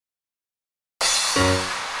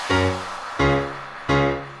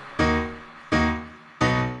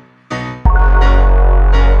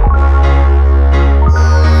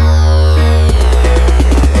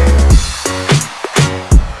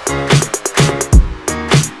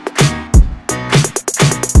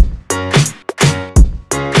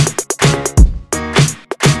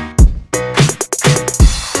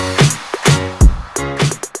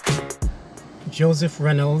Joseph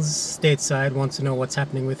Reynolds, stateside, wants to know what's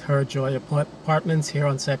happening with HerJoy apartments here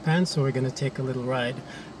on Saipan, so we're going to take a little ride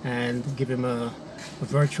and give him a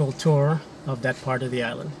virtual tour of that part of the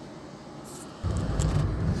island.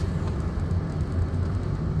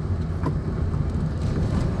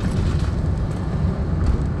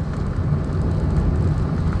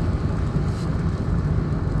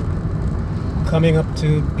 Coming up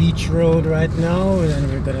to Beach Road right now,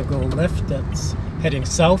 and we're going to go left. That's heading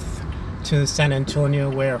south to San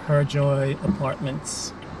Antonio, where HerJoy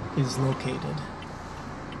Apartments is located.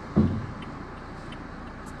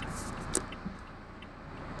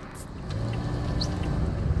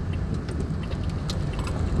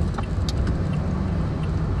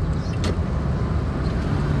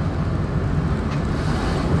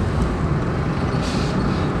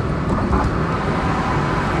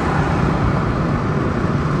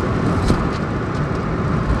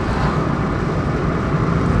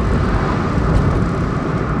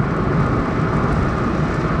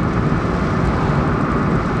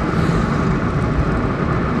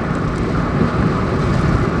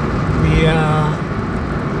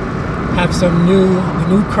 The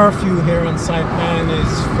new curfew here on Saipan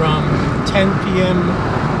is from 10 p.m.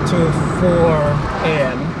 to 4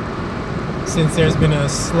 a.m. since there's been a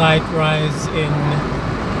slight rise in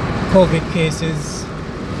COVID cases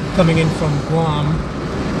coming in from Guam.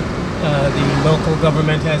 The local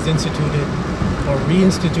government has instituted or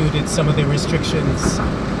reinstituted some of the restrictions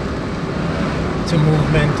to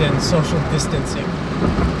movement and social distancing.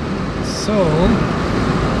 So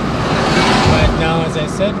right now, as I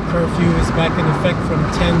said, curfew is back in effect from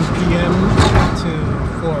 10 p.m. to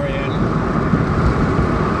 4 a.m.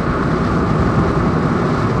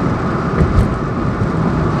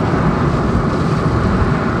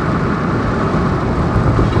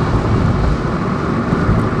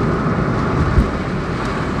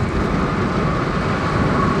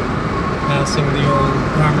 Passing the old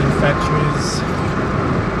garment factories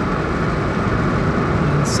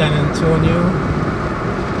in San Antonio.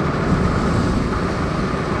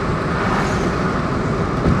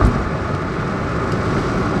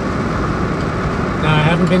 I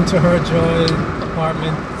haven't been to HerJoy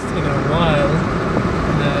Apartments in a while,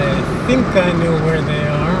 and I think I know where they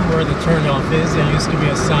are, where the turnoff is. There used to be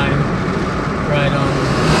a sign right on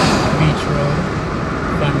Beach Road,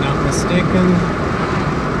 if I'm not mistaken.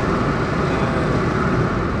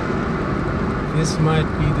 This might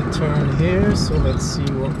be the turn here, so let's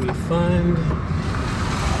see what we find.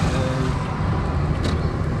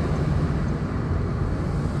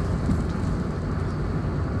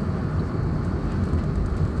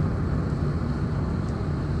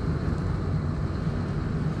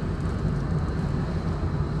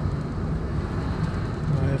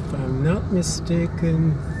 If I'm not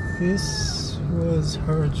mistaken, this was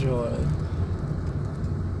HerJoy.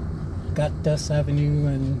 Gatas Avenue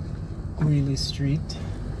and Greeley Street.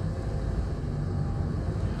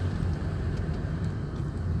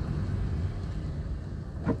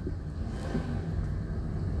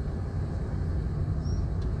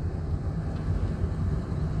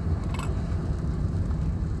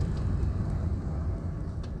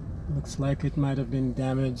 Looks like it might have been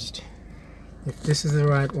damaged. If this is the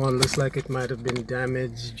right one, looks like it might have been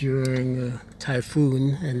damaged during a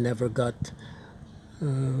typhoon and never got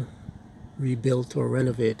rebuilt or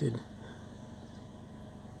renovated.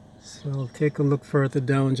 So I'll take a look further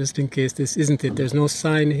down just in case this isn't it. There's no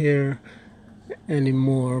sign here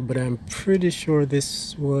anymore, but I'm pretty sure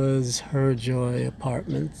this was HerJoy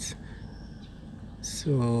Apartments.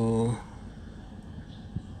 So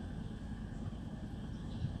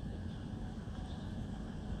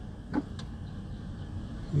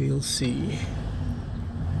we'll see.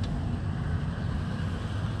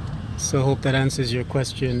 So I hope that answers your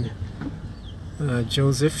question,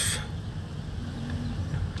 Joseph.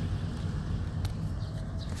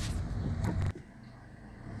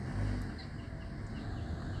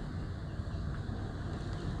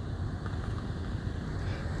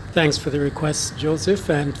 Thanks for the request, Joseph,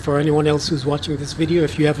 and for anyone else who's watching this video,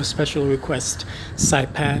 if you have a special request,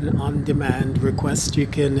 Saipan on demand request, you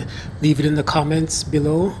can leave it in the comments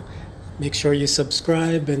below. Make sure you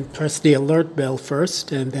subscribe and press the alert bell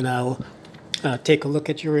first, and then I'll take a look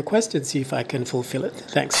at your request and see if I can fulfill it.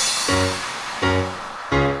 Thanks.